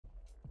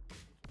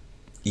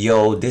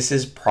Yo, this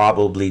is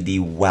probably the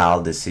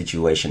wildest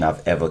situation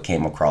I've ever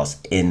came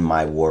across in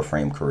my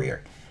Warframe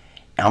career.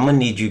 I'm gonna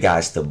need you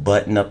guys to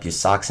button up your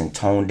socks and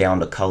tone down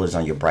the colors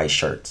on your bright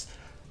shirts.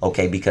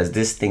 Okay, because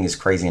this thing is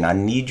crazy and I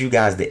need you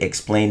guys to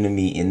explain to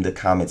me in the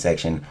comment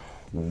section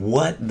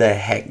what the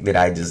heck did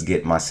I just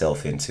get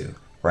myself into,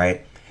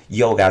 right?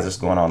 Yo guys, what's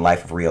going on?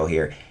 Life of Rio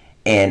here.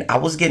 And I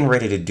was getting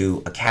ready to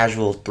do a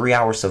casual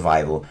 3-hour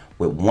survival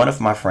with one of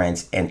my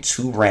friends and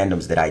two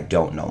randoms that I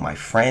don't know. My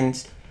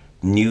friends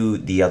knew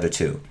the other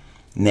two.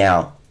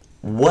 Now,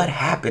 what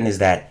happened is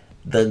that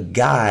the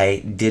guy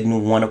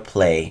didn't want to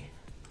play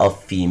a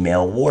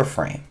female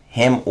Warframe.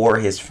 Him or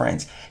his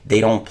friends.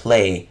 They don't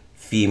play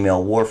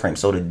female Warframe.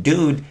 So the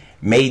dude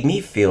made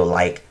me feel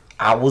like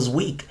I was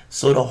weak.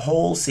 So the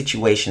whole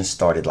situation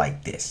started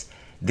like this.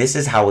 This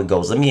is how it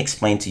goes. Let me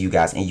explain to you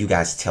guys and you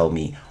guys tell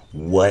me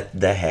what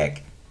the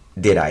heck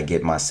did I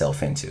get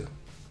myself into.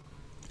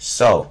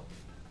 So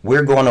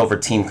we're going over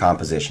team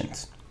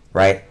compositions,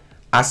 right?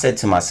 I said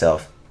to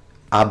myself,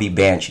 I'll be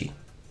Banshee.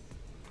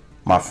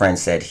 My friend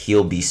said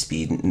he'll be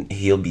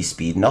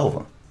Speed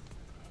Nova.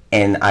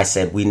 And I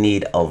said we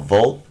need a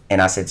Volt,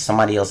 and I said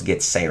somebody else get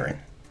Saren,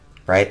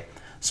 right?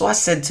 So I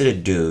said to the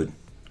dude,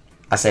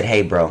 I said,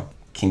 hey bro,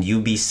 can you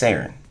be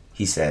Saren?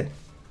 He said,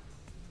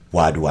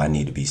 why do I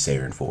need to be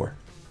Saren for?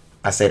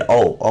 I said,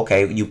 oh,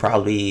 okay, you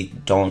probably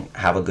don't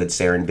have a good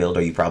Saren build,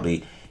 or you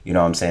probably, you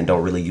know what I'm saying,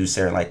 don't really use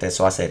Saren like that.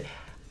 So I said,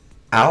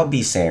 I'll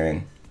be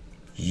Saren,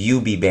 you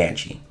be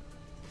Banshee.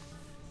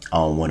 I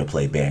don't want to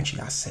play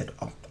Banshee. I said,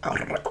 oh,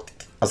 I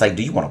was like,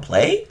 do you want to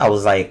play? I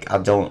was like, I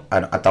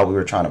thought we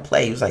were trying to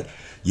play. He was like,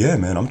 yeah,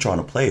 man, I'm trying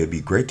to play. It'd be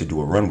great to do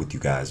a run with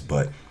you guys,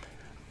 but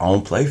I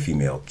don't play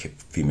female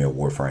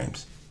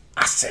Warframes.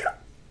 I said,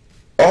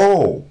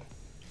 oh,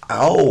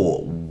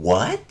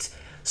 what?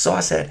 So I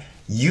said,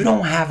 you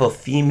don't have a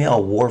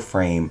female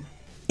Warframe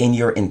in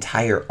your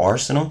entire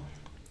arsenal?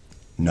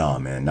 Nah,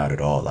 man, not at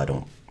all. I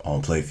don't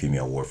play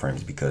female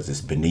Warframes because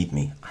it's beneath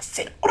me. I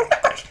said,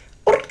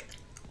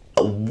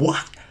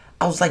 what?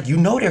 I was like, you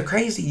know they're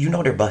crazy. You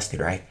know they're busted,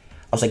 right?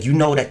 I was like, you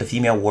know that the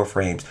female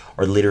Warframes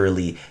are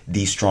literally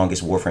the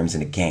strongest Warframes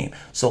in the game.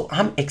 So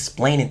I'm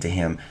explaining to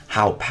him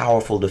how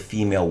powerful the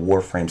female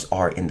Warframes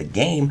are in the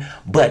game,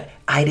 but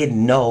I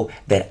didn't know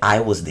that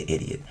I was the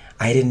idiot.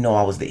 I didn't know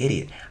I was the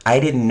idiot.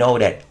 I didn't know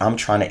that I'm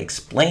trying to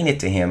explain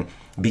it to him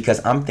because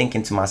I'm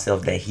thinking to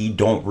myself that he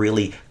don't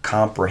really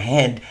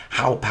comprehend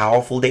how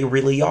powerful they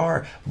really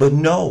are. But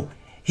no,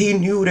 he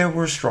knew they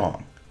were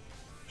strong.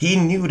 He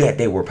knew that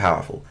they were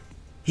powerful.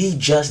 He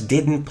just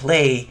didn't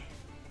play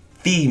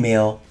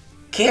female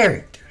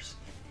characters.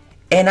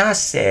 And I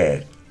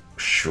said,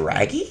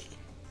 Shraggy?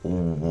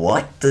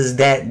 What does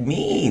that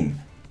mean?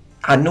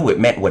 I knew it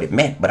meant what it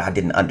meant, but I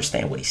didn't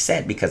understand what he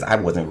said because I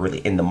wasn't really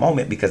in the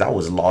moment because I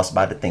was lost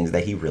by the things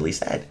that he really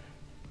said.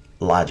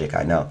 Logic,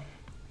 I know.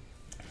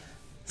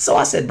 So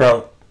I said,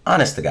 bro,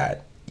 honest to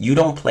God, you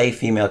don't play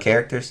female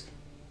characters?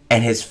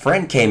 And his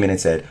friend came in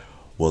and said,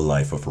 well,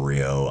 Life of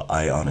Rio,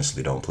 I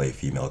honestly don't play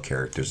female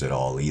characters at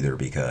all either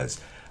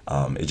because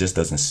it just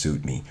doesn't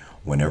suit me.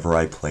 Whenever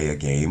I play a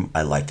game,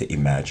 I like to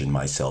imagine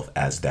myself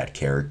as that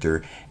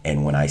character.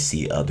 And when I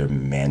see other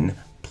men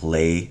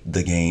play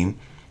the game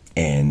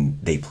and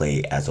they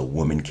play as a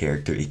woman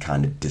character, it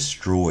kind of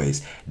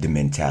destroys the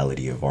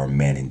mentality of our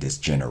men in this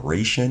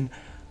generation.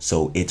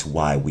 So it's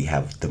why we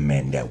have the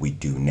men that we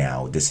do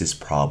now. This is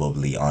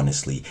probably,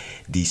 honestly,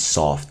 the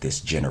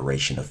softest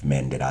generation of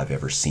men that I've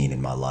ever seen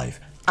in my life.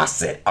 I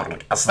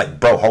was like,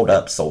 bro, hold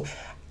up. So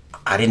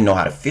I didn't know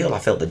how to feel. I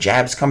felt the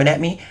jabs coming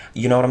at me.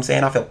 You know what I'm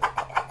saying? I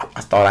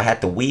thought I had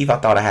to weave. I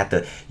thought I had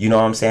to, you know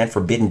what I'm saying?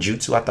 Forbidden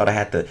jutsu. I thought I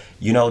had to,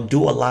 you know,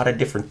 do a lot of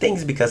different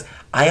things because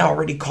I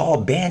already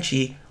called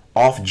Banshee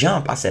off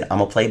jump. I said, I'm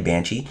going to play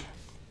Banshee.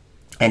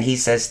 And he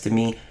says to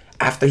me,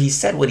 after he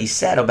said what he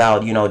said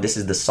about, you know, this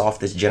is the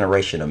softest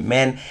generation of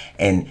men.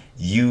 And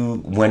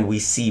when we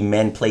see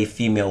men play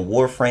female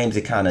Warframes,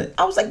 it kind of,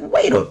 I was like,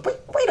 wait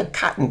a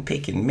cotton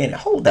picking minute.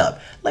 Hold up.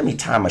 Let me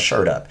tie my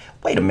shirt up.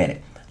 Wait a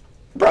minute.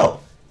 Bro,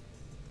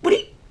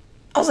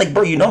 I was like,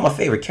 bro, you know my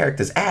favorite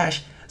character is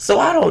Ash. So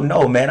I don't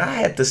know, man. I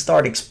had to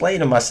start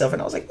explaining myself.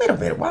 And I was like, wait a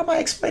minute. Why am I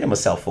explaining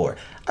myself for?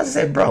 I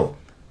said, bro,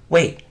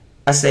 wait.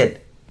 I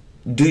said,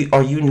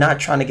 are you not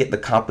trying to get the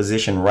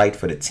composition right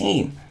for the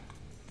team?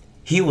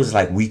 He was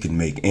like, we can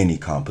make any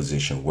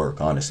composition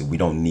work, honestly. We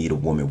don't need a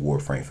woman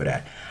Warframe for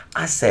that.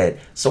 I said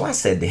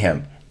to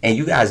him, and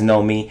you guys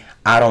know me,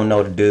 I don't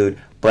know the dude,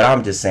 but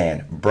I'm just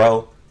saying,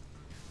 bro,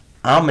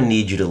 I'm going to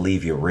need you to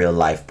leave your real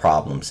life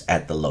problems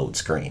at the load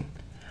screen.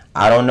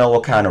 I don't know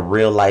what kind of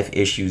real life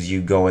issues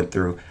you going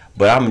through,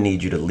 but I'm going to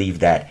need you to leave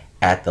that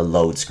at the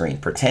load screen.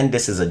 Pretend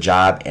this is a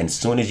job, and as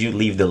soon as you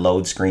leave the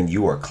load screen,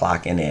 you are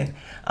clocking in.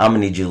 I'm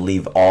going to need you to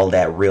leave all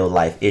that real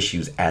life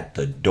issues at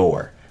the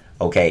door.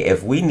 Okay,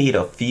 if we need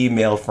a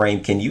female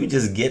frame, can you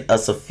just get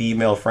us a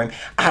female frame?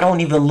 I don't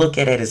even look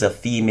at it as a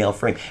female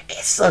frame.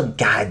 It's a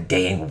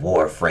goddamn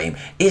Warframe.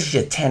 It's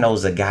your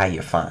Tenno's a guy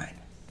you're fine.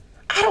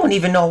 I don't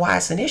even know why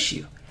it's an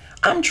issue.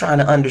 I'm trying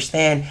to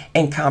understand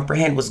and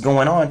comprehend what's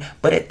going on.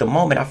 But at the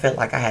moment, I felt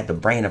like I had the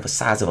brain of the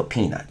size of a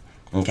peanut.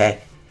 Okay?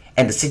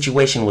 And the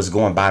situation was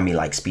going by me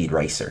like Speed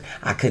Racer.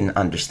 I couldn't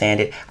understand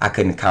it. I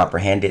couldn't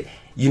comprehend it.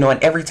 You know,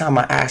 and every time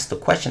I asked the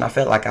question, I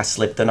felt like I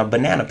slipped on a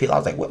banana peel. I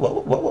was like,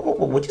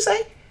 what'd you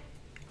say?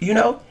 You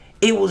know,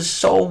 it was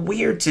so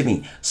weird to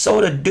me.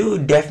 So the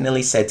dude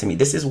definitely said to me,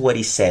 this is what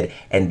he said,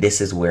 and this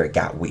is where it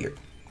got weird.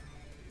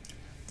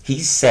 He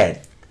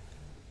said,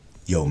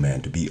 yo,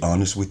 man, to be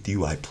honest with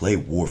you, I play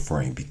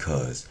Warframe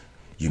because,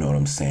 you know what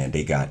I'm saying,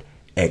 they got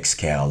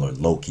Xcal or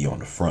Loki on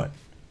the front.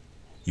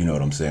 You know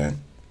what I'm saying?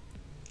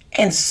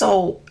 And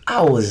so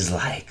I was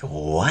like,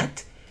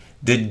 what?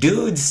 The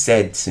dude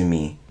said to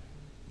me,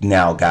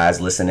 now,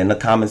 guys, listen, in the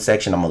comment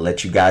section, I'm going to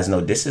let you guys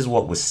know this is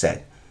what was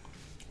said.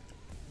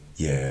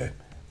 Yeah,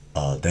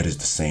 that is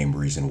the same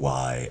reason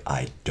why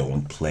I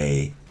don't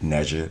play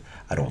Neja.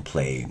 I don't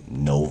play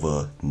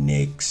Nova,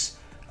 Nyx,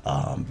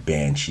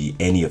 Banshee,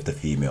 any of the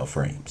female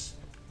frames.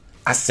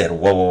 I said,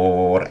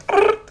 whoa.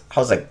 I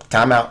was like,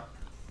 timeout.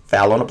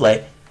 Foul on the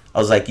play. I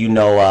was like, you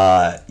know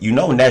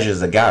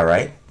Neja's a guy,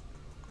 right?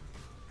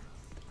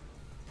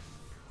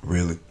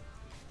 Really?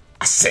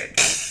 I said,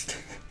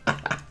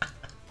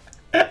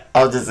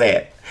 I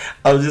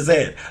was just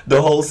saying,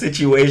 the whole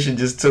situation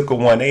just took a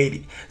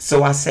 180.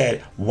 So I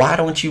said, why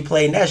don't you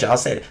play Neja?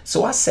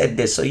 I said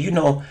this, so you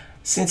know,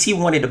 since he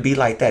wanted to be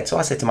like that, so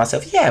I said to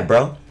myself, yeah,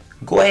 bro,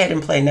 go ahead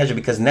and play Neja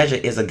because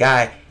Neja is a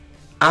guy.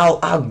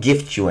 I'll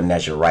gift you a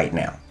Neja right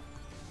now.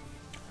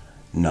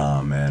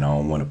 Nah, man, I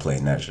don't want to play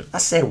Neja. I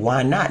said,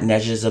 why not?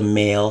 Neja's a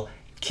male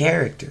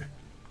character,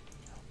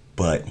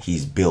 but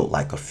he's built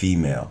like a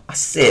female. I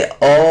said,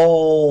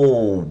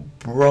 oh,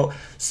 bro.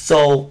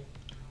 So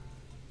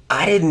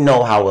I didn't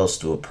know how else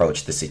to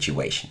approach the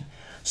situation.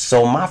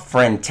 So my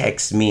friend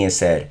texted me and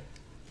said,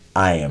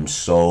 I am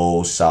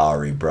so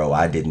sorry, bro.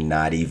 I did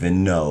not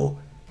even know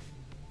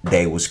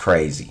they was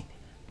crazy.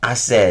 I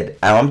said,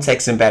 I'm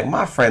texting back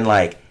my friend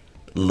like,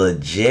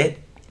 legit,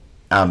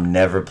 I'm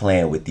never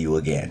playing with you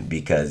again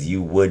because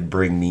you would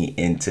bring me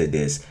into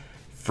this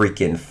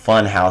freaking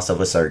fun house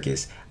of a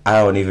circus.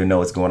 I don't even know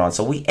what's going on.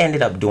 So we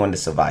ended up doing the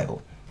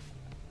survival,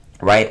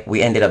 right?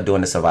 We're on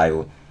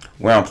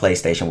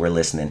PlayStation. We're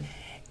listening.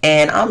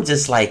 And I'm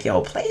just like,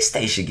 yo,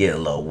 PlayStation get a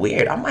little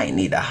weird. I might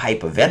need to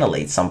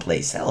hyperventilate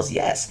someplace else.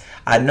 Yes,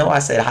 I know I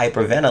said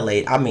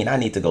hyperventilate. I mean, I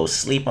need to go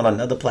sleep on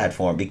another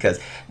platform because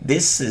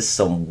this is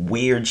some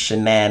weird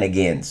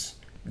shenanigans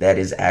that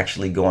is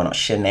actually going on.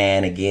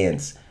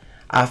 Shenanigans.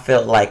 I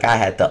felt like I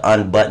had to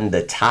unbutton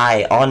the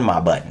tie on my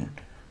button.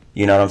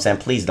 You know what I'm saying?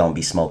 Please don't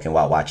be smoking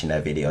while watching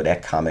that video.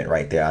 That comment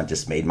right there, I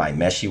just might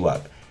mess you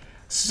up.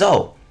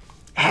 So,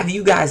 have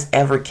you guys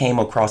ever came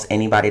across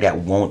anybody that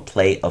won't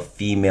play a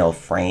female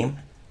frame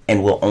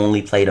and will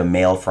only play the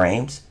male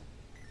frames?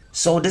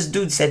 So this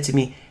dude said to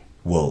me,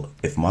 well,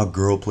 if my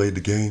girl played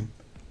the game,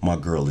 my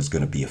girl is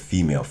going to be a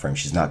female frame.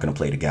 She's not going to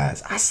play the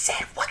guys. I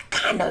said, what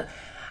kind of...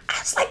 I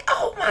was like,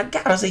 oh my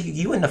God. I was like,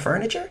 you in the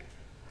furniture?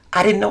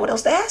 I didn't know what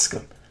else to ask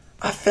him.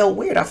 I felt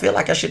weird. I feel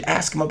like I should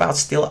ask him about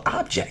steel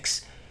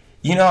objects.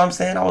 You know what I'm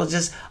saying? I was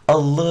just a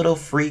little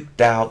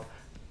freaked out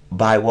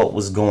by what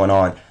was going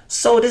on.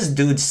 So this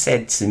dude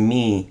said to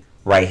me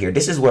right here,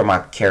 this is where my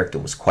character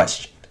was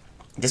questioned.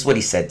 This is what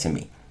he said to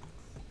me.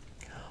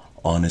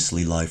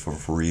 Honestly,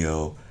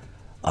 LifeOfRio,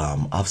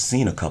 I've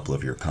seen a couple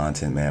of your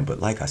content, man, but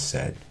like I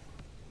said,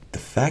 the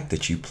fact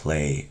that you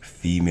play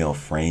female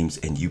frames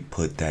and you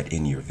put that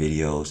in your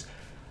videos,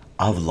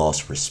 I've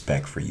lost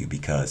respect for you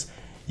because,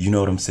 you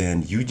know what I'm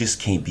saying? You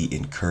just can't be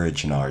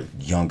encouraging our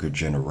younger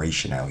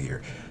generation out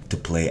here to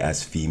play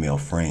as female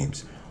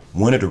frames.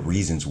 One of the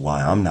reasons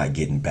why I'm not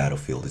getting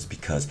Battlefield is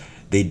because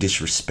they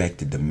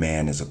disrespected the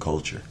man as a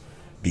culture.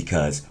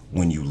 Because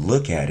when you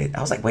look at it,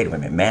 I was like, wait a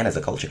minute, man as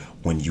a culture.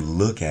 When you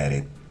look at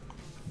it,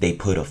 they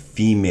put a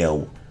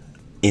female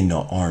in the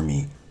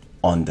army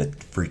on the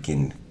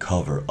freaking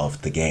cover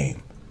of the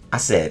game. I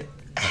said,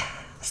 I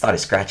started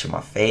scratching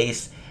my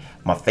face.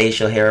 My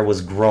facial hair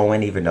was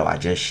growing even though I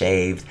just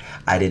shaved.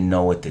 I didn't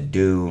know what to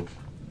do.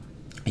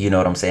 You know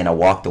what I'm saying? I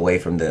walked away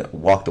from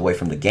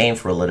the game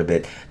for a little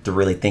bit to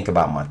really think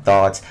about my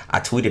thoughts. I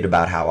tweeted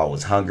about how I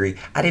was hungry.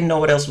 I didn't know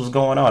what else was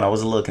going on. I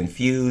was a little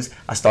confused.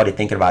 I started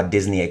thinking about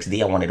Disney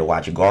XD. I wanted to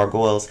watch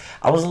Gargoyles.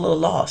 I was a little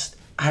lost.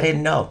 I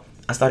didn't know.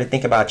 I started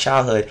thinking about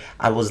childhood.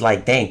 I was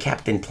like, dang,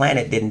 Captain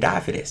Planet didn't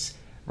die for this,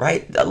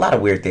 right? A lot of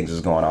weird things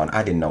was going on.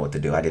 I didn't know what to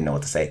do. I didn't know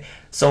what to say.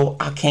 So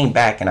I came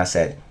back and I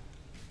said,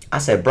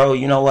 bro,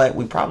 you know what?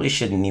 We probably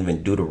shouldn't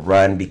even do the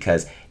run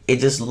because it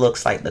just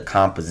looks like the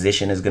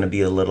composition is going to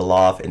be a little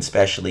off, and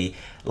especially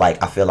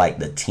like I feel like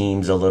the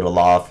team's a little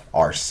off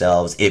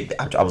ourselves.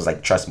 I was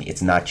like, trust me,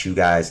 it's not you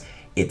guys,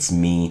 it's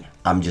me.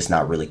 I'm just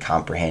not really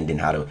comprehending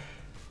how to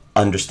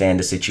understand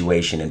the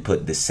situation and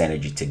put this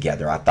synergy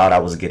together. I thought I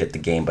was good at the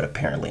game, but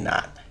apparently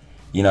not.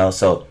 You know,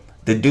 so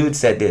the dude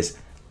said this.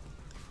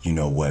 You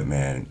know what,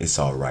 man? It's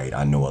all right.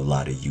 I know a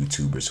lot of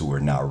YouTubers who are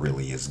not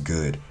really as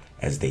good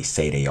as they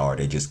say they are.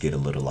 They just get a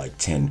little like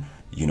 10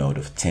 you know,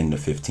 the 10 to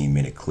 15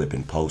 minute clip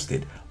and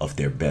posted of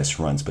their best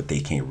runs, but they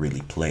can't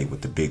really play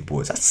with the big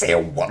boys. I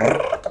said, what?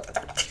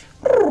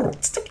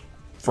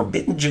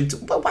 Forbidden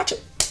YouTube. Watch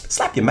it.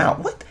 Slap your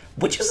mouth.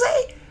 What'd you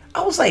say?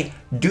 I was like,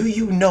 do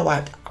you know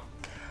I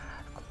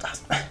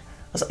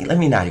was like, let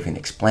me not even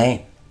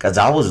explain, because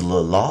I was a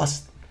little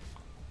lost.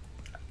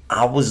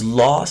 I was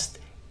lost,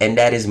 and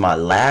that is my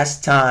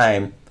last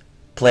time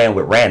playing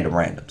with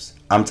randoms.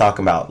 I'm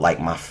talking about like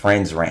my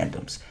friends'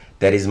 randoms.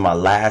 That is my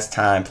last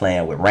time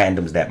playing with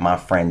randoms that my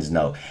friends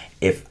know.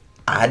 If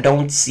I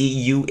don't see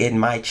you in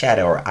my chat,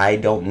 or I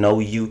don't know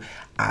you,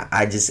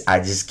 I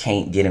just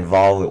can't get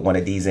involved with one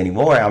of these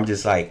anymore. I'm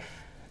just like,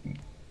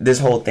 this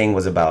whole thing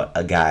was about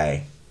a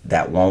guy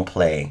that won't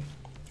play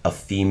a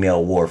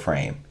female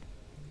Warframe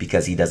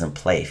because he doesn't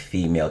play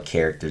female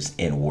characters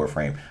in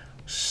Warframe.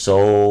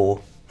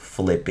 So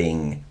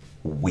flipping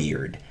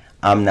weird.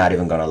 I'm not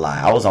even gonna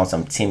lie. I was on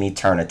some Timmy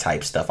Turner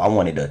type stuff. I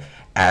wanted to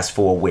ask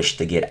for a wish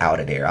to get out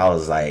of there. I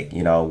was like,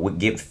 you know,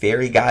 get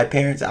fairy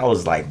godparents. I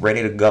was like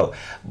ready to go.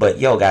 But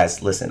yo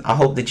guys, listen, I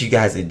hope that you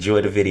guys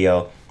enjoyed the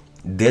video.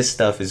 This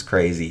stuff is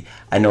crazy.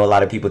 I know a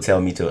lot of people tell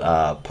me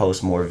to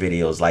post more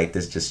videos like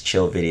this, just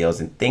chill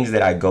videos and things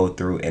that I go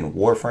through in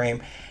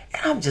Warframe.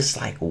 And I'm just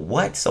like,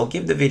 what? So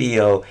give the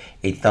video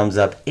a thumbs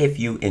up if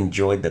you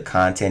enjoyed the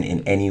content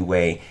in any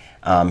way,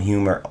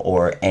 humor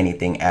or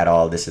anything at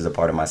all. This is a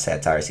part of my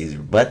satire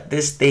season, but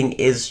this thing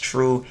is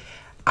true.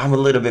 I'm a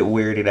little bit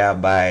weirded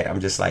out by it.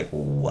 I'm just like,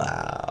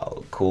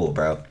 wow, cool,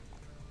 bro.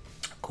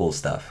 Cool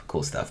stuff,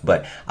 cool stuff.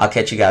 But I'll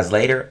catch you guys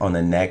later on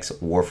the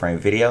next Warframe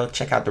video.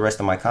 Check out the rest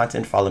of my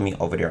content. Follow me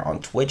over there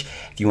on Twitch.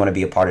 If you want to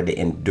be a part of the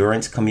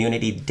endurance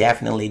community,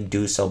 definitely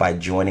do so by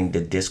joining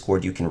the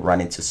Discord. You can run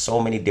into so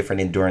many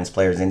different endurance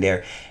players in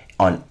there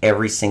on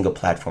every single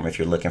platform if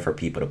you're looking for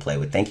people to play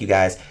with. Thank you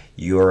guys.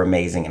 You're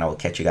amazing, and I will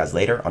catch you guys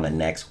later on the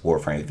next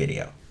Warframe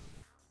video.